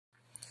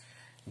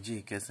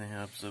जी कैसे हैं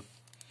आप सब।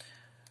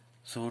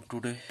 So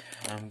today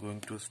I am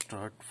going to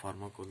start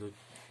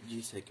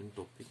pharmacology second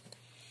topic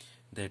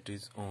that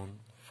is on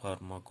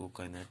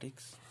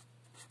pharmacokinetics.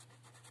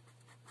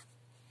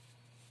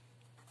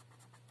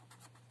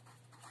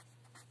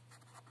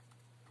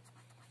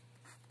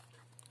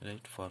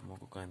 Right,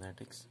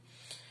 pharmacokinetics.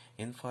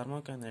 In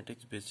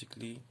pharmacokinetics,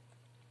 basically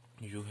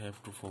you have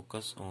to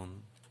focus on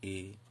A,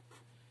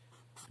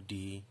 D,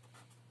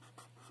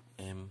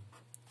 M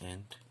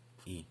and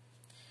E.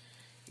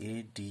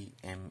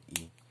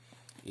 ADME.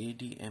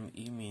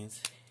 ADME means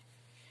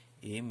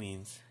A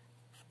means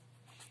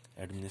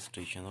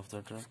administration of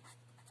the drug,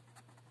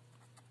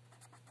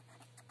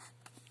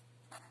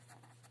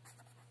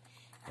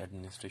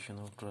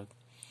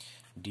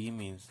 D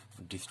means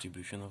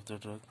distribution of the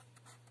drug,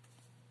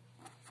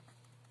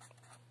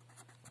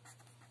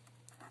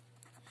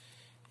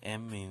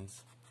 M means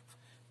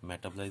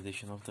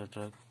metabolization of the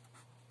drug,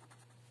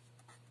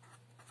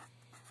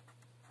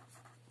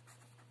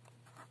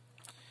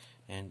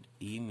 and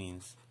E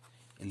means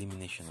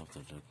elimination of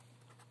the drug.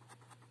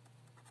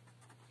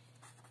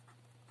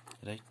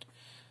 Right,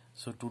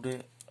 so today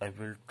I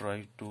will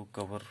try to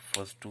cover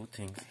first two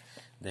things,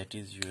 that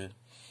is your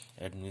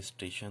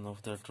administration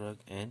of the drug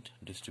and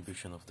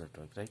distribution of the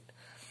drug. Right,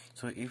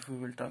 so if we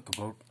will talk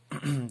about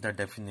the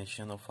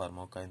definition of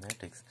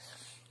pharmacokinetics,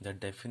 the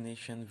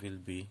definition will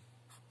be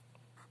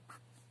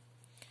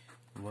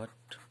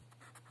what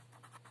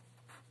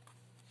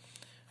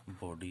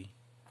body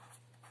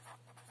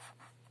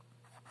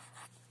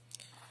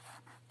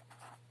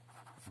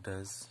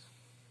does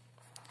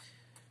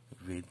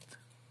with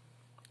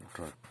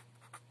drug.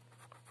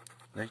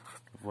 Right,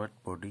 what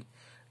body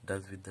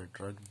does with the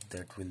drug,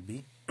 that will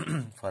be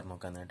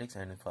pharmacokinetics.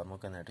 And in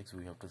pharmacokinetics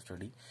we have to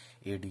study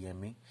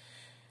ADME,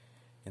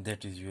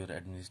 that is your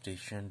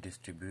administration,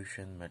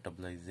 distribution,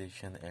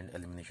 metabolization and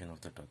elimination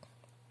of the drug.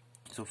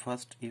 So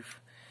first,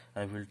 if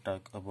I will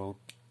talk about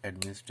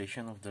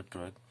administration of the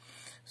drug,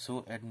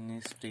 so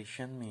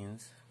administration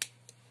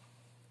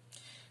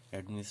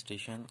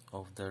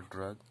of the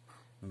drug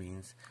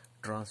means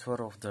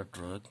transfer of the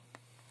drug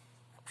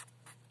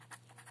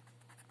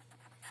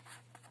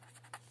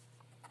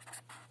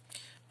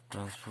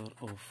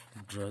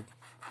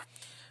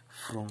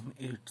from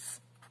its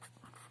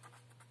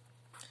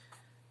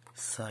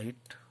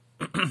site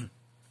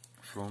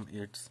from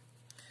its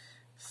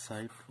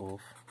site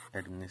of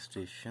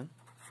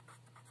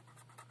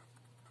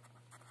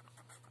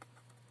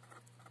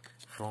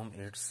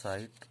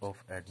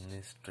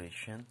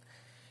administration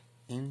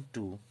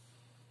into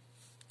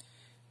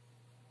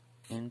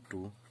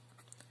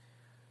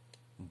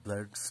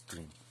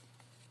bloodstream.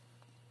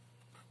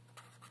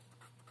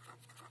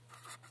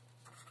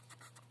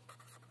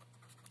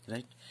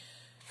 Right,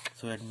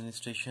 so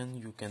administration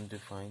you can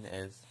define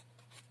as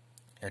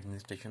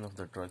administration of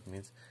the drug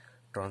means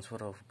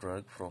transfer of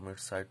drug from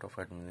its site of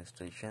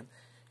administration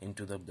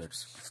into the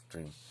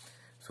bloodstream.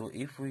 So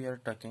if we are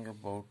talking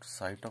about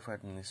site of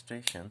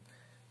administration,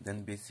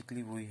 then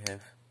basically we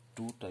have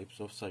two types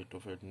of site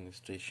of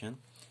administration.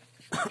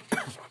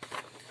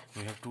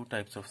 We have two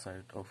types of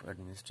site of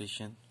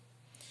administration.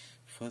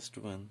 First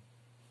one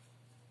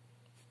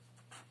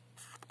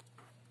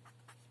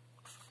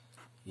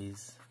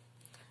is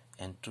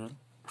antral,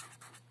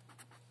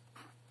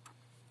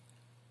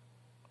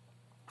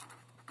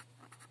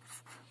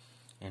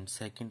 and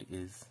second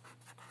is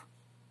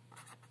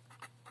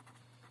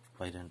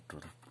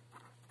parenteral.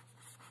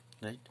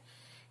 Right,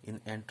 in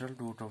antral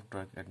route of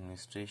drug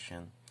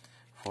administration,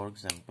 for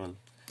example,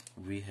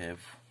 we have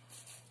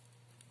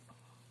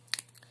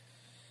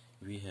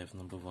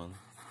number one,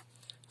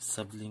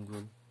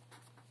 sublingual,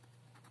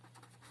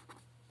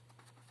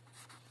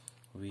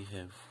 we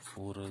have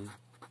oral,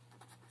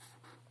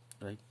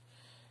 right,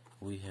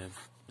 we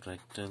have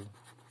rectal.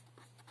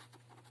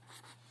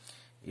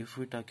 If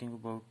we're talking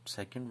about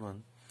second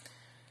one,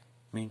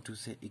 mean to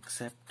say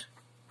except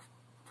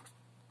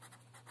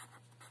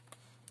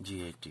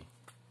GIT,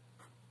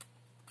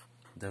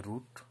 the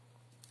route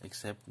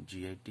except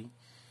GIT,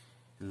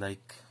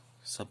 like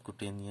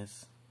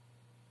subcutaneous,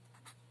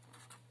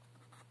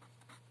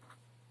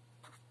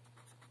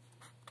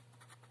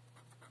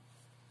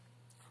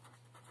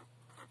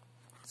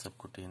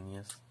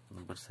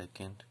 number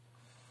second,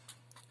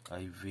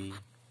 IV,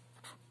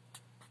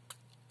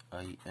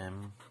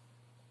 IM,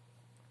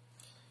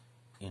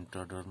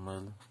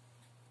 intradermal,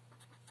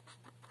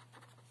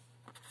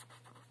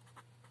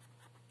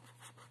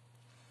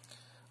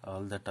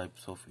 all the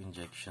types of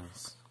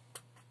injections.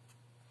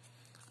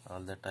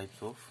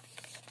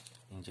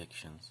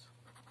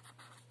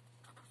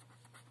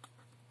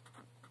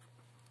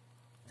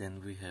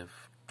 Then we have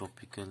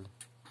topical,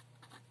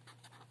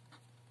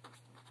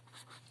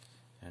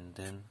 and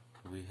then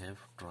we have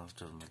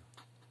transdermal.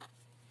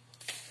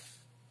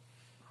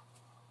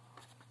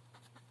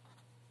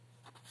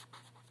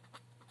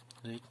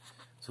 Right,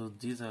 so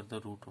these are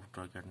the route of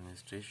drug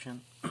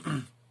administration.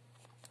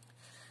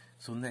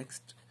 So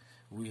next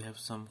we have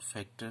some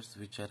factors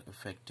which are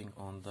affecting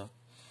on the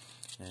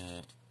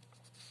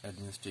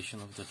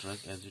administration of the drug.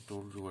 As I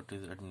told you, what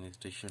is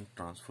administration?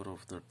 Transfer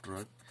of the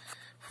drug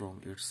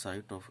from its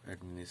site of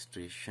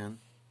administration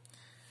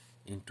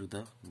into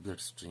the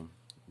bloodstream.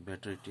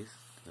 Better it is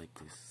like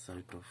this,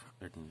 site of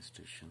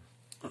administration.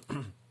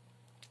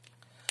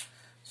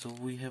 So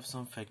we have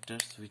some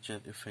factors which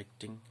are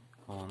affecting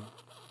on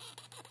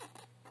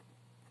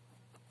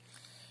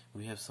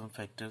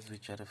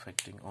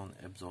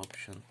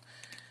absorption.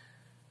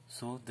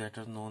 So that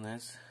are known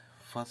as,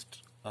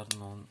 first are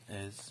known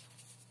as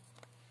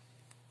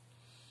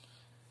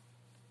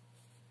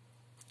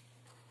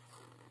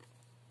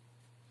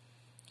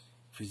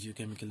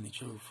physiochemical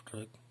nature of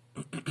drug.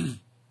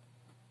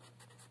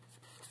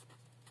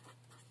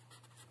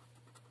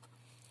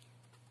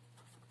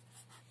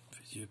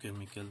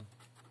 Physiochemical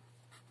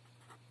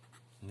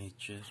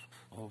nature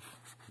of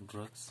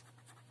drugs,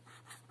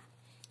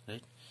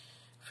 right?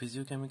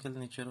 Physiochemical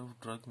nature of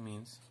drug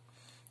means,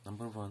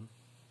 number one,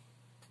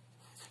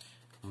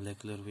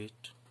 molecular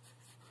weight.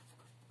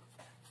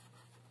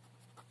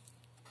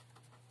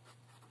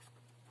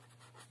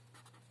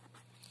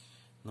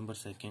 Number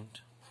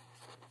second,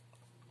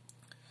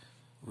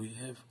 we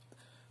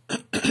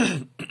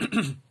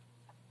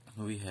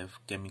have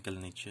chemical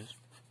nature.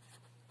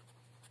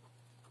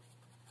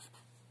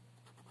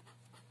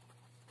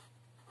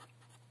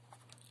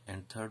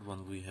 And third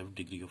one, we have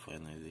degree of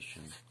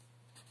ionization.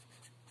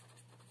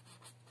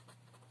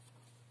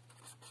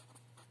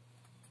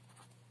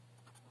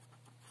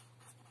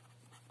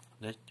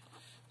 Right?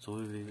 So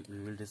we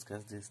will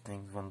discuss these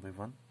things one by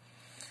one.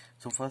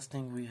 So first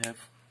thing, we have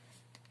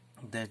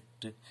that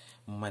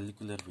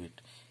molecular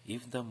weight.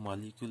 If the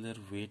molecular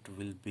weight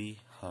will be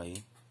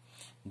high,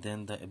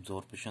 then the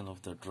absorption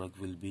of the drug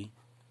will be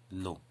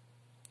low,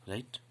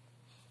 right?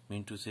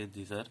 Mean to say,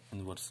 these are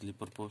inversely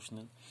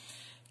proportional.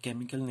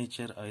 Chemical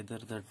nature, either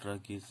the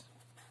drug is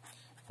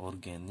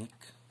organic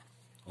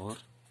or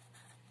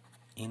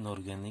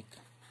inorganic.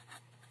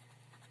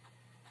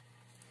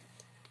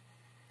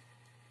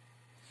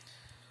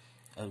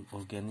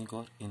 Organic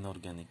or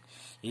inorganic.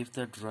 If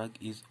the drug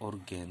is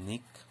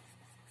organic,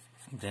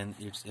 then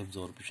its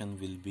absorption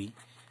will be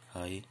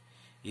high.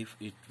 If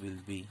it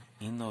will be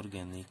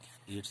inorganic,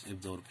 its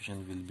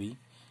absorption will be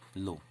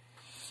low.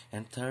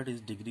 And third is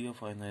degree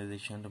of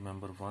ionization.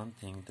 Remember one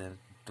thing, that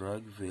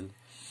drug will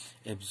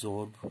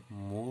absorb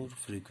more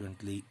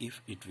frequently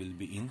if it will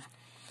be in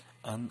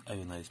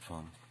unionized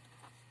form,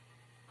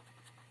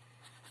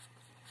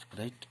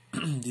 right?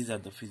 These are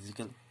the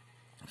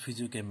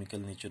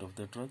physiochemical nature of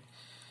the drug.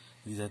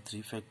 These are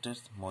three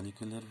factors: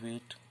 molecular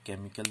weight,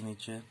 chemical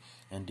nature,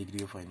 and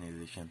degree of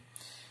ionization.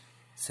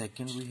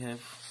 Second, we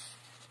have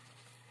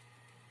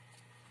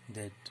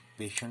that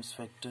patient's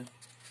factor.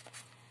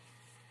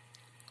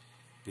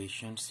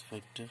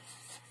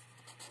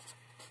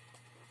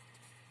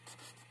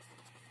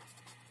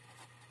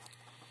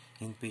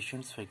 In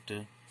patient's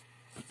factor,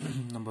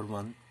 number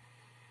one,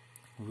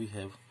 we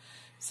have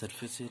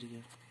surface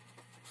area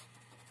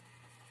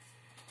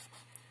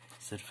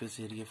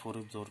for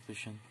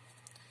absorption.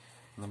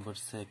 Number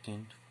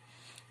second,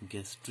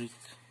 gastric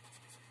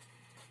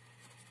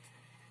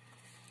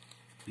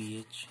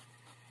pH.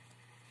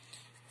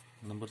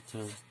 Number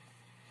third,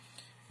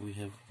 we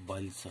have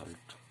bile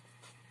salt.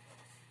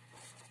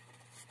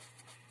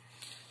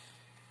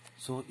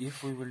 So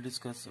if we will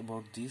discuss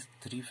about these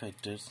three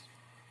factors,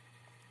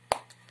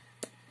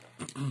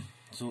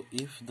 so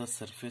if the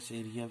surface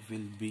area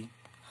will be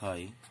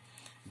high,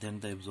 then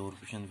the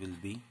absorption will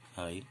be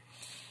high.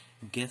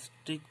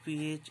 Gastric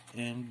pH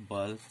and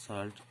bile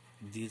salt,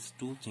 these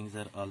two things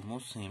are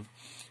almost same.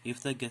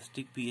 If the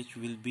gastric pH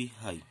will be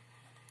high,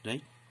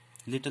 right,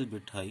 little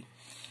bit high,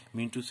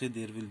 mean to say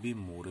there will be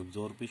more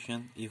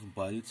absorption. If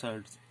bile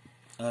salts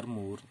are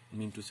more,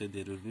 mean to say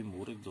there will be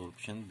more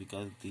absorption,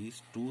 because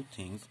these two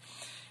things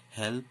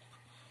help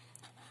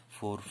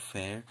for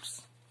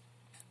fats.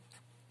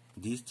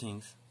 These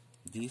things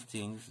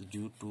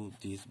due to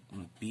this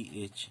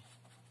pH,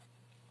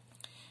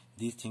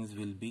 these things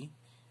will be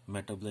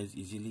metabolized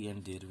easily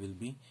and there will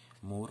be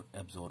more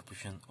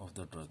absorption of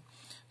the drug.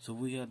 So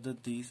we are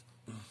these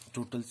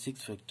total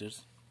 6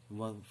 factors.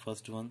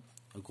 First one,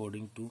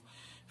 according to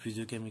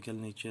physiochemical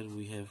nature,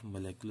 we have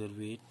molecular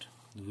weight,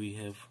 we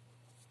have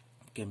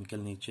chemical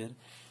nature,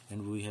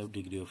 and we have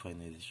degree of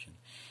ionization.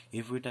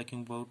 If we're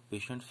talking about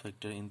patient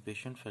factor, in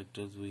patient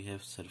factors we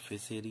have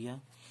surface area,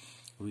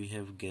 we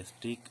have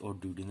gastric or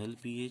duodenal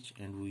pH,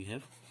 and we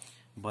have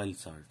bile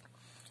salt,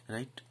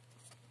 right?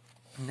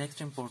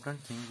 Next important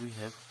thing, we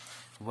have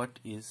what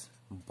is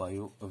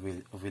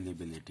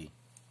bioavailability.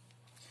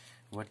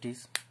 What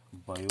is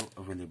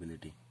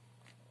bioavailability?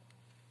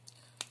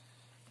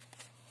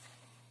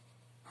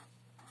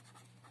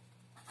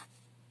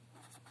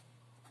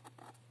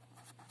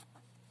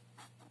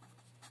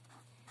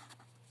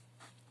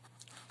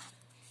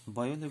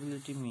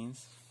 Bioavailability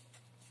means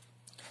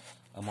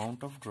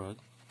amount of drug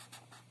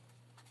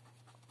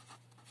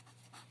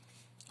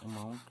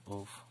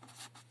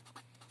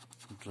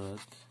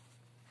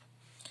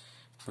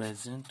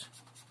present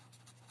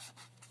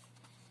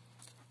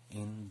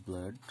in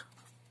blood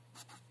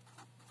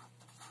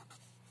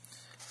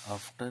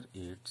after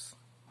its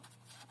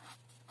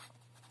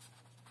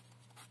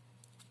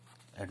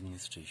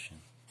administration.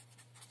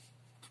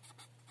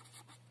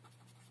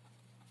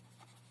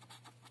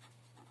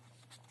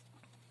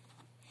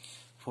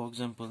 For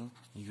example,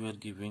 you are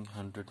giving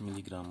 100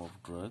 milligram of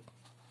drug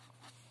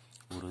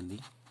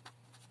orally,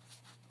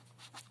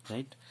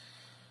 right?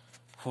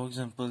 For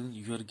example,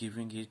 you are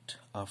giving it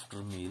after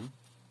meal.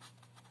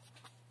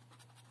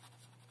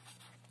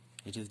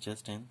 It is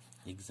just an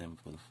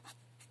example.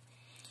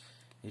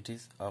 It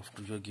is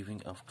after you are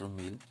giving after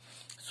meal.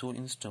 So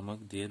in stomach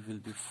there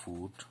will be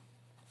food.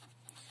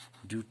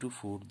 Due to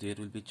food there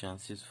will be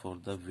chances for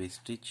the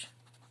wastage.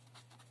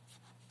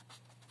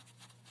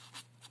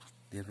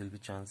 There will be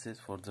chances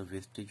for the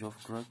wastage of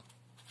drug.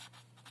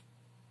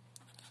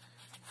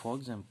 For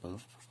example,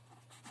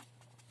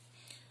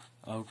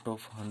 out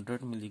of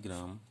 100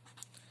 milligram,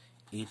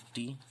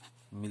 80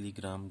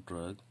 milligram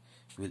drug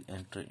will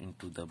enter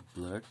into the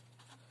blood.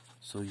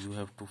 So you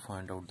have to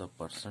find out the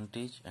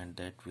percentage, and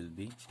that will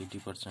be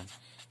 80%.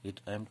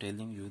 I am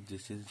telling you,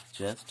 this is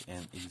just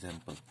an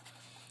example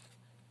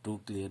to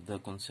clear the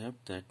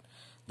concept that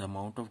the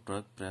amount of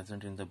drug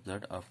present in the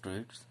blood after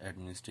its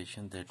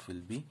administration, that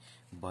will be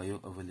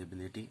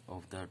bioavailability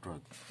of the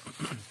drug.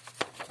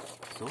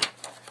 So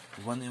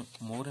one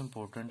more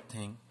important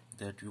thing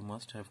that you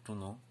must have to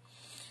know,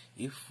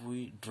 if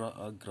we draw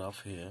a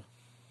graph here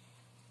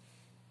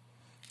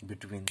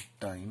between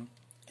time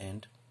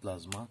and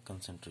plasma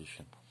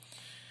concentration,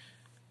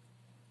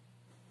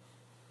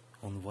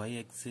 on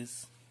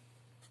y-axis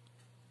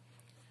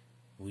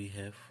we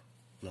have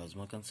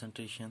plasma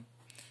concentration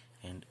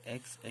and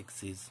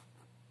x-axis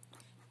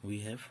we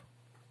have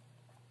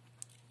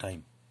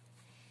time.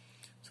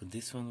 So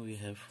this one we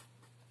have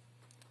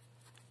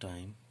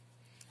time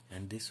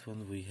and this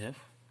one we have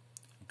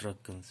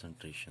drug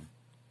concentration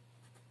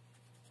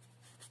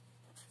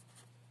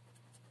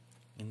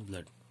in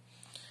blood,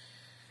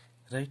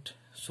 right?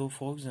 So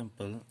for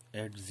example,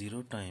 at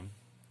 0 time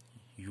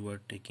you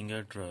are taking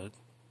a drug,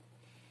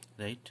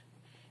 right?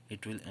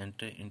 It will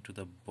enter into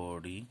the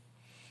body,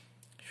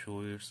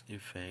 show its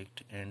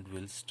effect, and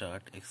will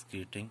start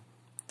excreting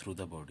through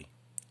the body,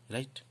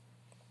 right?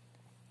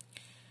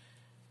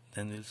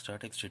 Then will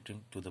start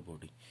excreting to the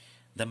body.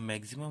 The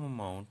maximum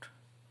amount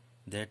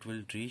that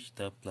will reach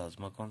the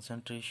plasma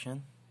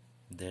concentration,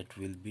 that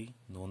will be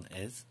known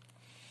as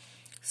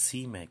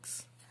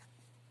Cmax.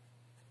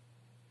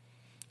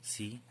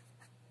 Cmax,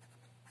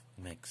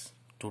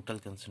 total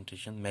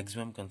concentration,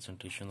 maximum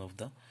concentration of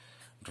the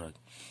drug.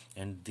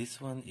 And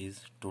this one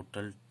is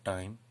total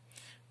time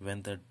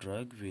when the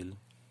drug will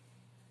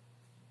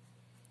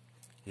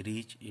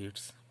reach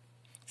its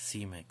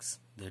Cmax,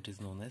 that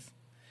is known as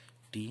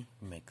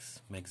Tmax,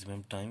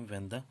 maximum time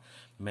when the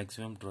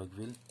maximum drug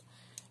will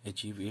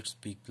achieve its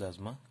peak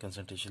plasma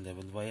concentration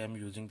level. Why I am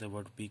using the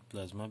word peak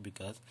plasma?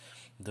 Because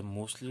the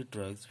mostly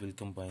drugs will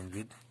combine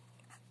with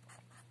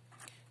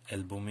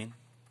albumin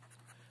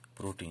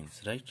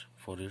proteins, right,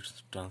 for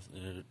its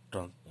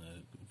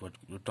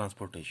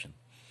transportation.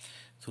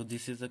 So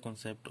this is the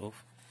concept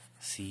of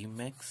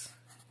Cmax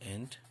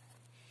and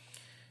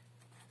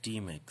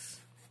Tmax,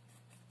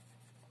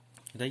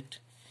 right?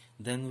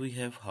 Then we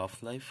have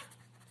half-life.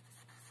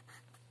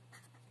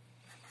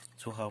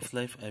 So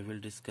half-life I will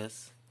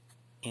discuss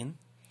in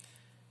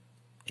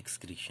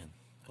excretion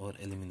or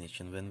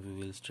elimination. When we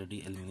will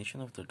study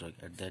elimination of the drug,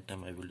 at that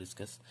time I will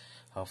discuss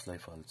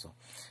half-life also.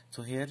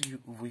 So here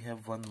we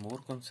have one more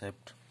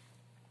concept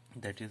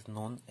that is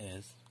known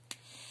as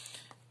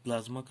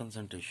plasma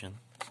concentration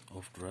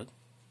of drug.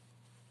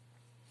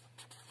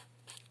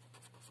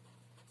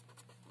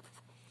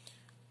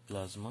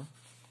 Plasma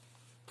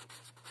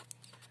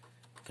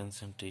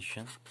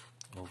concentration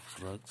of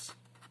drugs.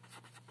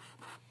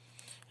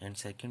 And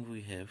second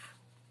we have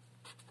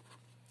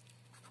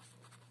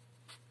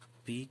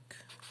peak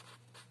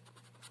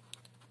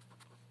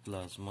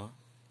plasma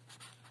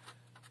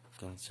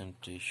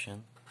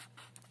concentration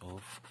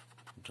of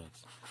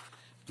drugs.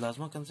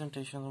 Plasma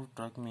concentration of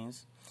drug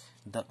means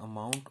the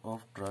amount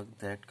of drug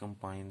that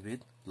combine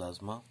with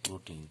plasma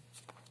protein.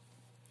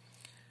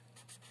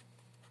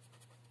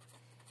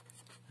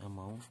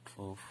 Amount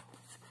of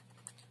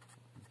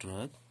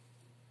drug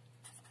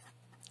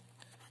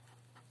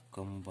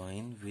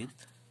combine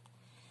with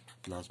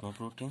plasma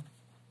protein.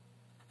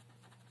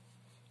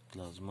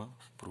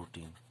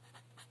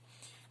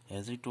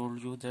 As I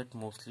told you that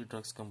mostly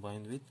drugs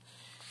combine with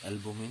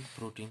albumin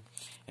protein.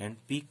 And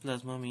peak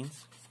plasma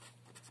means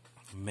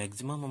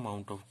maximum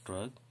amount of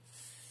drug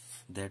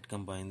that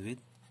combine with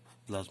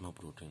plasma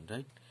protein,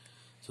 right?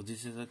 So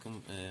this is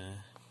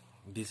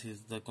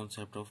the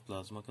concept of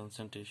plasma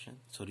concentration.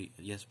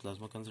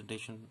 Plasma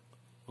concentration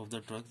of the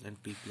drugs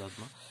and peak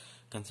plasma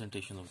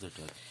concentration of the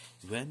drug.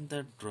 When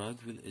the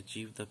drug will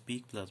achieve the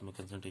peak plasma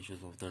concentration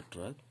of the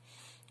drug,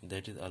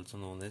 that is also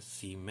known as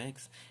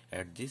Cmax,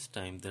 at this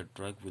time the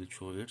drug will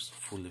show its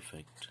full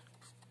effect.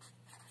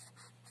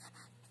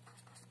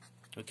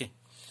 Okay,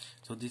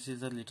 so this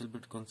is a little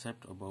bit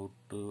concept about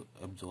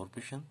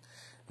absorption.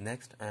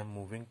 Next I am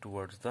moving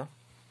towards the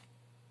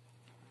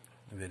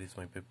where is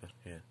my paper?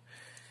 Here.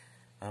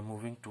 I'm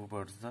moving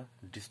towards the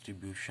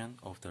distribution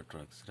of the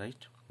drugs,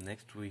 right?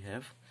 Next we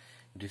have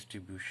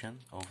distribution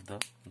of the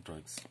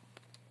drugs.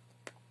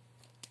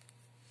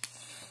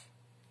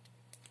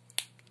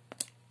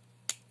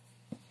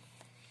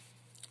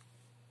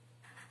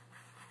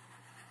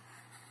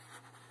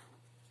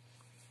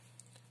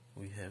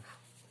 We have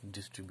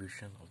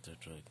distribution of the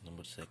drug.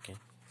 Number second,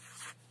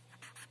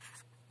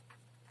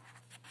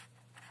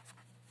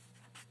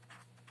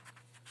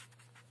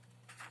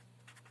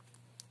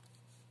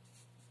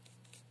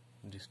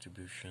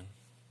 distribution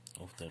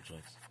of the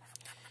drugs.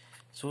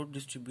 So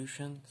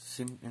distribution,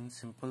 in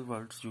simple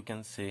words you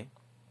can say,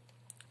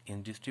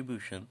 in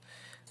distribution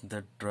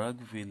the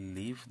drug will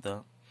leave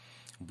the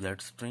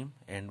bloodstream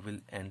and will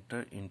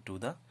enter into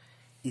the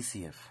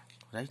ECF,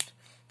 right?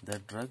 The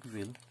drug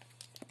will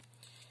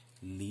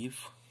leave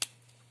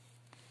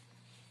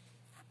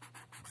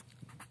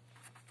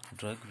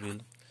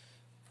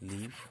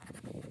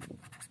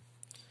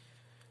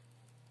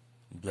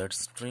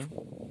bloodstream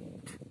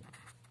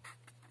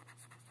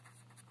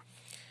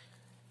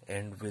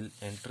and will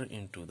enter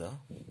into the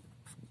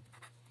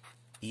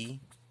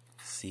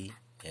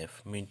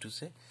ECF, mean to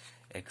say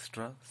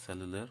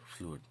extracellular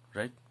fluid,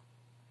 right?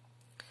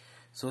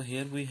 So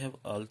here we have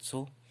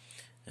also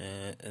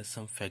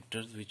some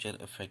factors which are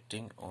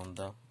affecting on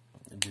the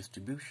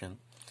distribution.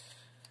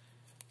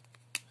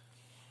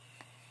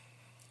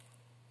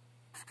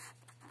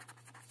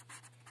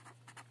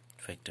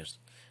 Factors.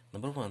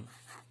 Number one,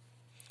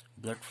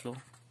 blood flow.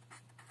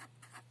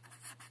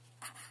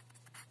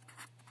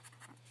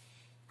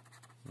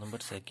 Number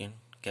second,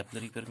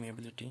 capillary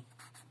permeability.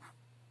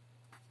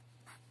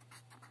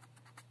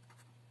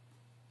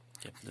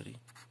 Capillary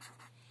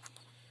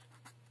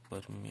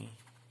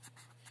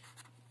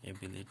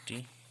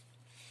permeability.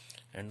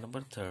 And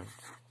number third,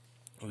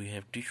 we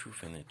have tissue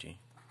affinity.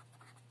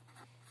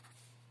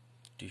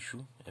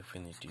 Tissue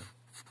affinity.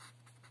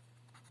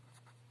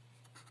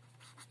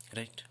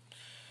 Right?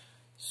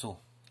 So,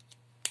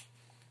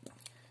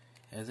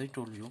 as I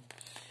told you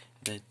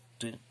that,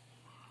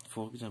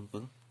 for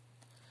example,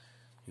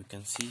 you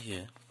can see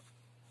here,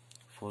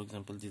 for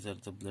example, these are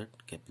the blood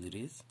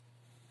capillaries.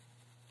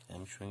 I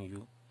am showing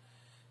you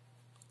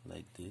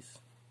like this.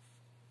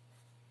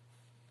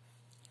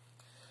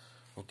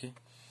 Okay,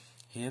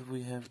 here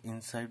we have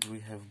inside, we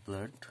have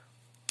blood,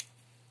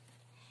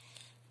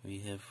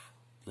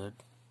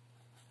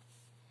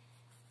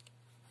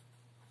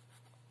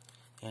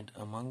 and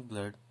among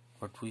blood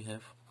what we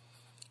have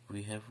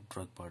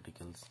drug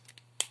particles,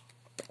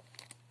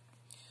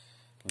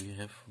 we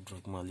have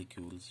drug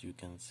molecules, you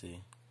can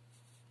say,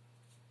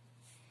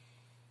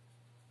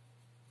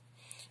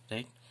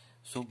 right?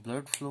 So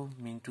blood flow,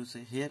 mean to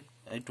say, here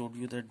I told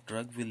you that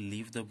drug will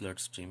leave the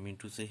bloodstream, mean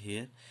to say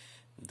here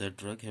the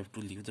drug have to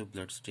leave the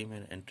bloodstream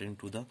and enter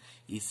into the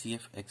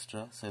ECF,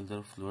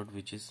 extracellular fluid,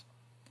 which is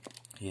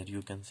here,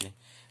 you can say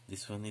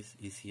this one is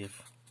ECF,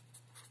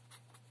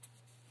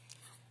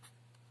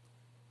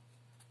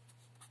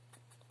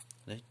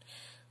 right?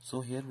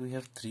 So here we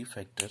have three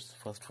factors.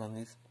 First one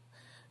is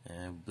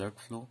blood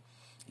flow.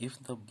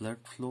 If the blood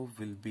flow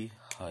will be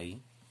high,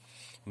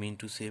 mean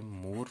to say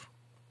more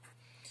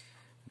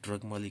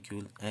drug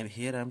molecule, and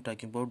here I am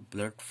talking about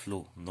blood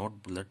flow,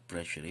 not blood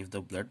pressure. If the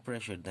blood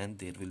pressure, then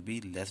there will be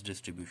less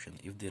distribution.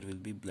 If there will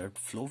be blood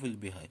flow will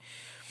be high,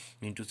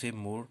 mean to say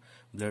more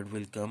blood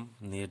will come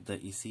near the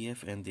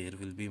ECF and there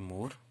will be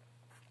more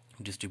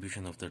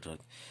distribution of the drug.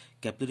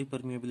 Capillary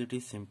permeability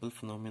is simple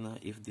phenomena.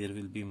 If there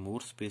will be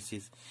more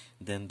spaces,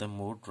 then the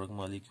more drug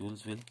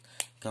molecules will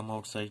come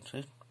outside,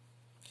 right?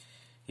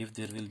 If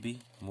there will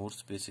be more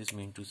spaces,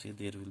 mean to say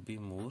there will be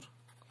more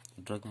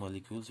drug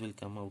molecules will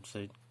come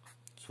outside.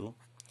 So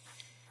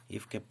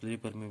if capillary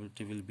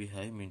permeability will be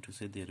high, mean to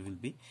say there will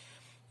be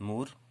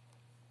more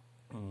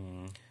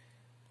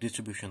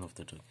distribution of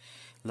the drug.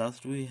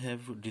 Last we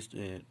have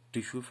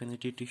tissue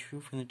affinity. Tissue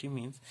affinity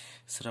means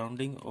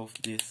surrounding of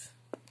this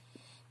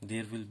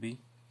there will be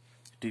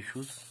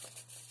tissues,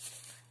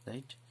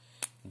 right?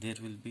 There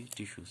will be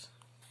tissues,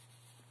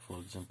 for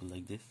example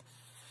like this.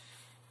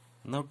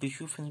 Now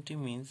tissue affinity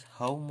means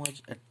how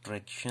much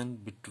attraction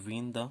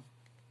between the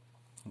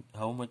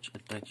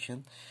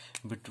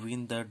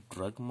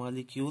drug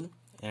molecule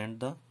and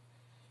the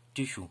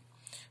tissue.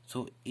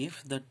 So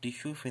if the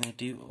tissue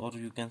affinity, or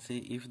you can say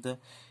if the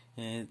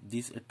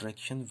this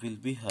attraction will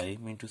be high,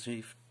 mean to say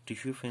if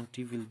tissue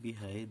affinity will be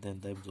high,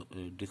 then the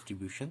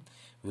distribution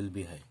will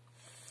be high,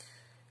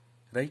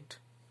 right?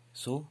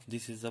 So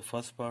this is the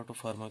first part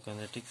of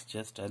pharmacokinetics.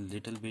 Just a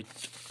little bit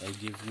I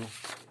give you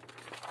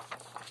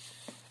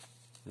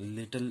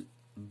little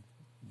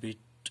bit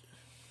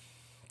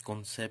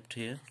concept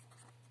here,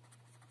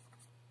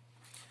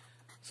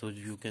 so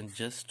you can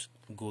just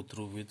go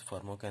through with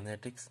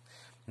pharmacokinetics.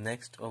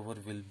 Next hour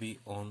will be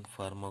on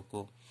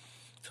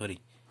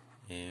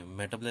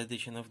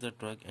metabolization of the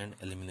drug and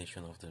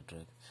elimination of the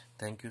drug.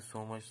 Thank you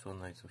so much. So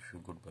nice of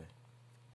you. Goodbye.